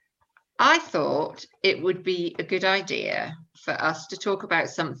I thought it would be a good idea for us to talk about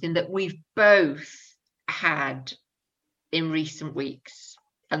something that we've both had in recent weeks,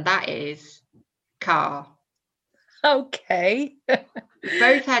 and that is car. Okay. We've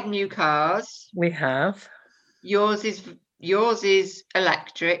both had new cars. We have. Yours is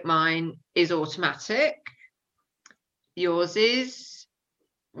electric, mine is automatic. Yours is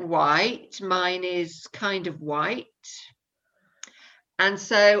white, mine is kind of white. And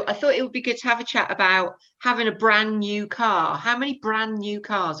so I thought it would be good to have a chat about having a brand new car. How many brand new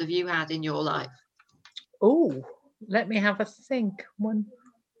cars have you had in your life? Oh, let me have a think. 1,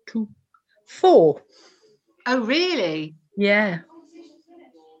 2, 4. Oh, really? Yeah.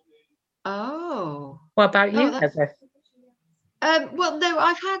 Oh. What about you, that's Heather? well, no,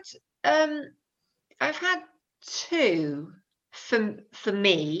 I've had two for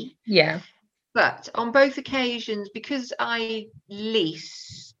me, Yeah. but on both occasions, because I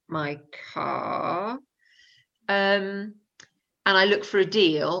lease my car, and I look for a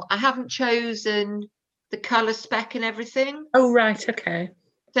deal, I haven't chosen the colour spec and everything. Oh, right. Okay.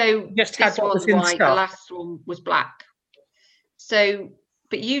 So Just had this what was one's in white, the stock. last one was black. So,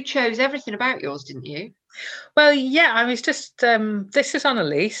 but you chose everything about yours, didn't you? Well, yeah, I was just, this is on a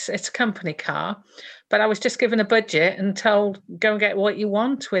lease. It's a company car, but I was just given a budget and told, go and get what you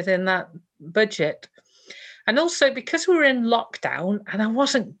want within that budget. And also because we were in lockdown and I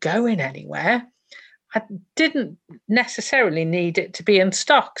wasn't going anywhere, I didn't necessarily need it to be in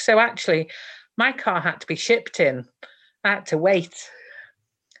stock. So actually, my car had to be shipped in. I had to wait.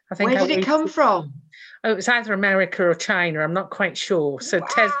 I think Where I did it come waited. from? Oh, it was either America or China. I'm not quite sure. So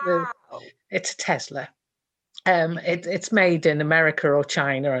Tesla, Wow. it's a Tesla. It's made in America or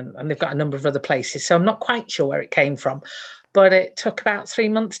China, and they've got a number of other places. So I'm not quite sure where it came from, but it took about 3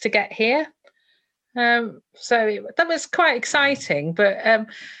 months to get here. That was quite exciting. But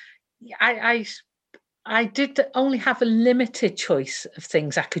I I did only have a limited choice of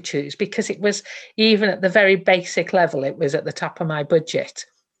things I could choose because it was even at the very basic level, it was at the top of my budget.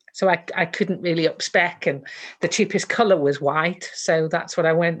 So I couldn't really up spec, and the cheapest colour was white. So that's what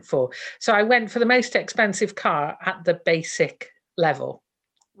I went for. So I went for the most expensive car at the basic level.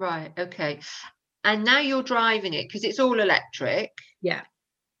 Right, okay. And now you're driving it because it's all electric. Yeah.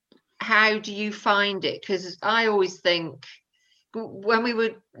 How do you find it? Because I always think when we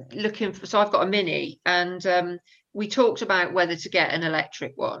were looking for, so I've got a Mini, and we talked about whether to get an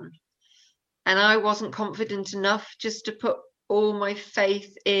electric one. And I wasn't confident enough just to put all my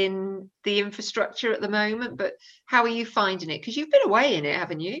faith in the infrastructure at the moment. But how are you finding it? Because you've been away in it,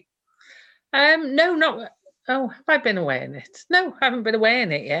 haven't you? No, not. Oh, have I been away in it? No, I haven't been away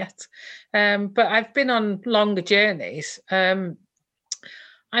in it yet. But I've been on longer journeys. I'm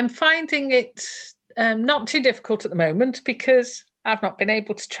finding it not too difficult at the moment because I've not been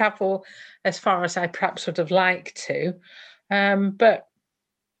able to travel as far as I perhaps would have liked to. But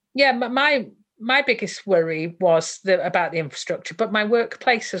yeah, my biggest worry was about the infrastructure. But my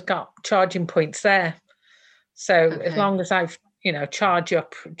workplace has got charging points there, so as Okay. long as I've charge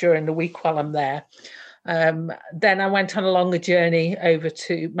up during the week while I'm there. Then I went on a longer journey over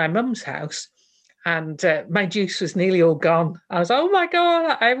to my mum's house, and my juice was nearly all gone. I was, oh my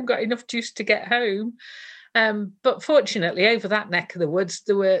God, I haven't got enough juice to get home. But fortunately, over that neck of the woods,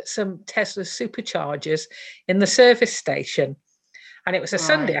 there were some Tesla superchargers in the service station. And it was a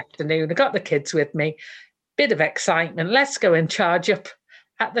Sunday Right. afternoon. I got the kids with me, bit of excitement. Let's go and charge up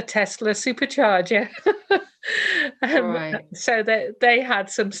at the Tesla supercharger. Right. So they had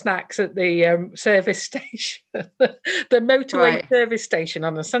some snacks at the service station, the motorway Right. service station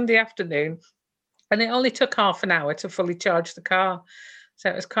on a Sunday afternoon. And it only took half an hour to fully charge the car. So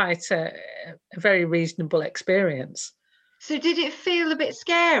it was quite a very reasonable experience. So did it feel a bit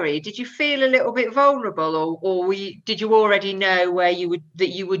scary? Did you feel a little bit vulnerable, or did you already know where you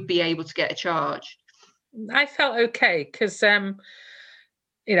would be able to get a charge? I felt okay because I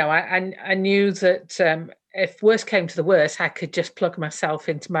knew that if worst came to the worst, I could just plug myself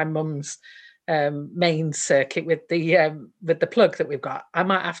into my mum's main circuit with the plug that we've got. I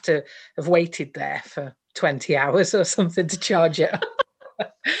might have to have waited there for 20 hours or something to charge it.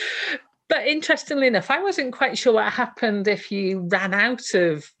 But interestingly enough, I wasn't quite sure what happened if you ran out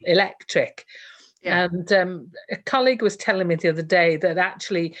of electric. Yeah. And a colleague was telling me the other day that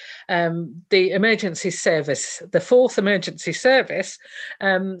actually the emergency service, the fourth emergency service,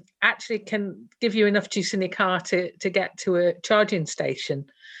 actually can give you enough juice in your car to get to a charging station.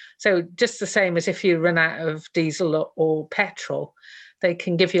 So just the same as if you run out of diesel or petrol, they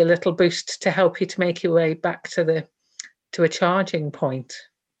can give you a little boost to help you to make your way back to a charging point.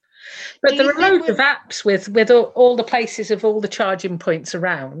 But Do there you are think loads of apps with all the places of all the charging points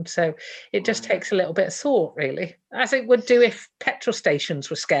around. So it just Right. takes a little bit of thought, really, as it would do if petrol stations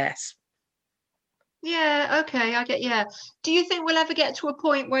were scarce. Yeah, okay, I get, yeah. Do you think we'll ever get to a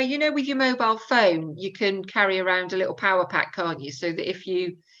point where, with your mobile phone, you can carry around a little power pack, can't you? So that if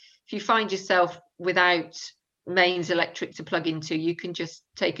you find yourself without mains electric to plug into, you can just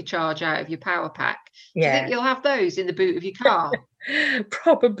take a charge out of your power pack. Do you think Yeah, you'll have those in the boot of your car?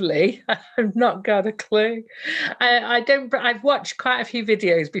 probably. I've not got a clue. I don't. I've watched quite a few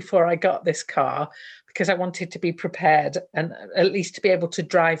videos before I got this car because I wanted to be prepared and at least to be able to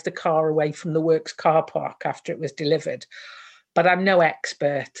drive the car away from the works car park after it was delivered. But I'm no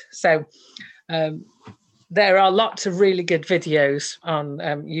expert, so um, there are lots of really good videos on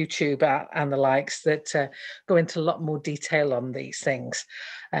YouTube and the likes that go into a lot more detail on these things.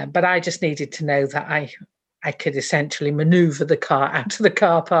 But I just needed to know that I could essentially maneuver the car out of the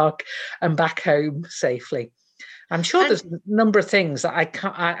car park and back home safely. I'm sure And there's a number of things that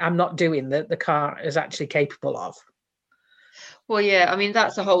I'm not doing that the car is actually capable of. well, yeah, I mean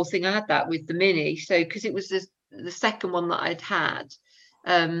that's the whole thing. I had that with the Mini, so because it was the second one that I'd had.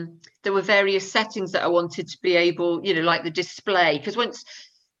 There were various settings that I wanted to be able, like the display, because once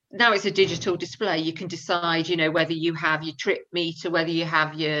now it's a digital display, you can decide, whether you have your trip meter, whether you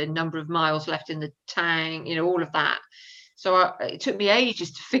have your number of miles left in the tank, all of that. So it took me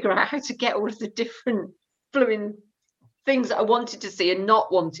ages to figure out how to get all of the different fluid things that I wanted to see and not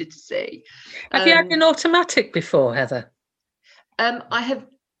wanted to see. Have you had Um, an automatic before, Heather? I have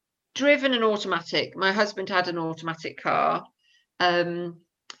driven an automatic. My husband had an automatic car. Um,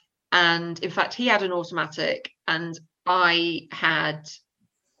 and in fact, he had an automatic, and I had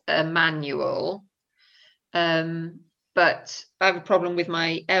a manual. But I have a problem with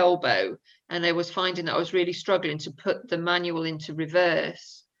my elbow, and I was finding that I was really struggling to put the manual into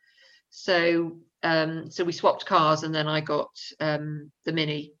reverse. So so we swapped cars, and then I got the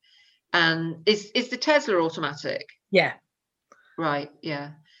Mini. And is the Tesla automatic? Yeah. Right,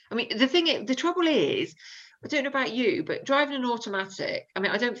 yeah. I mean, the trouble is, I don't know about you, but driving an automatic, I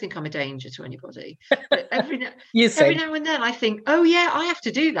mean, I don't think I'm a danger to anybody, but You every think? now and then I think, oh yeah, I have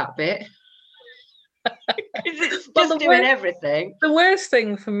to do that bit because it's Well, just doing everything. the worst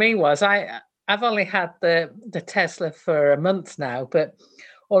thing for me was I've only had the Tesla for a month now, but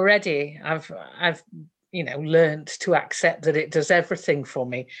already I've learned to accept that it does everything for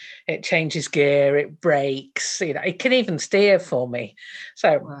me. It changes gear, it brakes, it can even steer for me.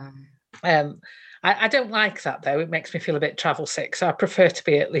 So Wow. um I don't like that though. It makes me feel a bit travel sick. So I prefer to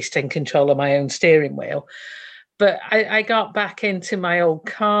be at least in control of my own steering wheel. But I got back into my old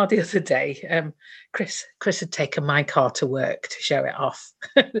car the other day. Chris had taken my car to work to show it off,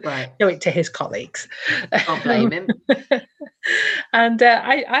 Right. show it to his colleagues. Can't blame him. And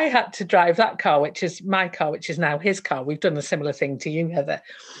I had to drive that car, which is my car, which is now his car. We've done a similar thing to you, Heather.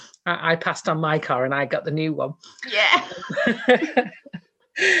 I passed on my car and I got the new one. Yeah.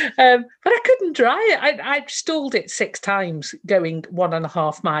 But I couldn't drive it. I stalled it 6 times going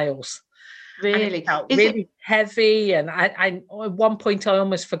 1.5 miles. And it Really? felt Is it really heavy. And I at one point I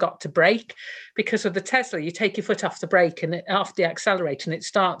almost forgot to brake because of the Tesla. You take your foot off the brake and off the accelerator and it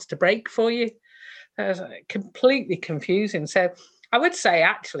starts to brake for you. It was completely confusing. So I would say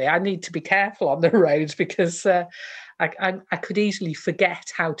actually I need to be careful on the roads because I could easily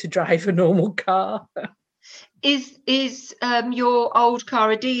forget how to drive a normal car. is your old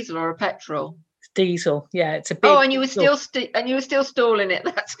car a diesel or a petrol? Diesel, yeah, it's a big. Oh, and you were still stalling it.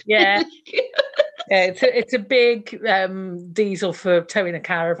 That's Yeah. really good. Yeah, it's a big diesel for towing a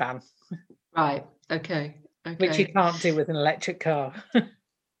caravan, Right. Okay. which you Okay. can't do with an electric car.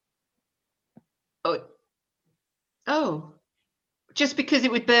 Oh, oh, just because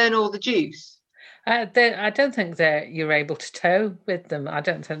it would burn all the juice. I don't think you're able to tow with them. I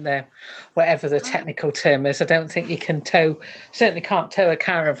don't think they're, whatever the Oh, technical term is, I don't think you can tow, certainly can't tow a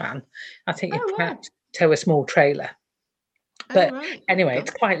caravan. I think you oh wow. perhaps tow a small trailer. Oh But right. Oh anyway, it's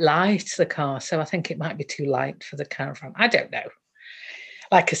gosh. quite light, the car, so I think it might be too light for the caravan. I don't know.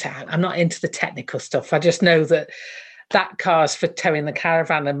 Like I said, I'm not into the technical stuff. I just know that car's for towing the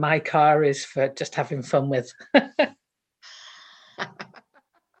caravan and my car is for just having fun with.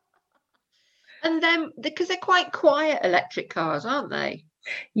 And then because they're quite quiet electric cars, aren't they?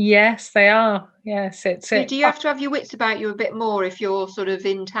 Yes, they are. Yes, it's So it. do you have to have your wits about you a bit more if you're sort of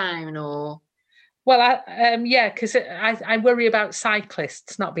in town or? Well, yeah, because I worry about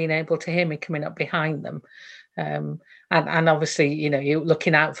cyclists not being able to hear me coming up behind them, and obviously, you're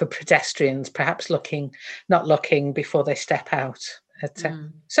looking out for pedestrians, perhaps not looking before they step out. But,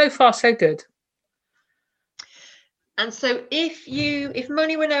 Mm. so far, so good. And so if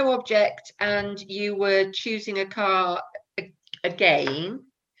money were no object and you were choosing a car again,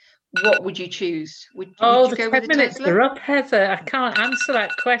 what would you choose? Would Oh, you the go 10 with a minutes Tesla? are up, Heather. I can't answer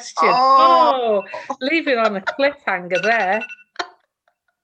that question. Oh, Oh, leave it on a cliffhanger there.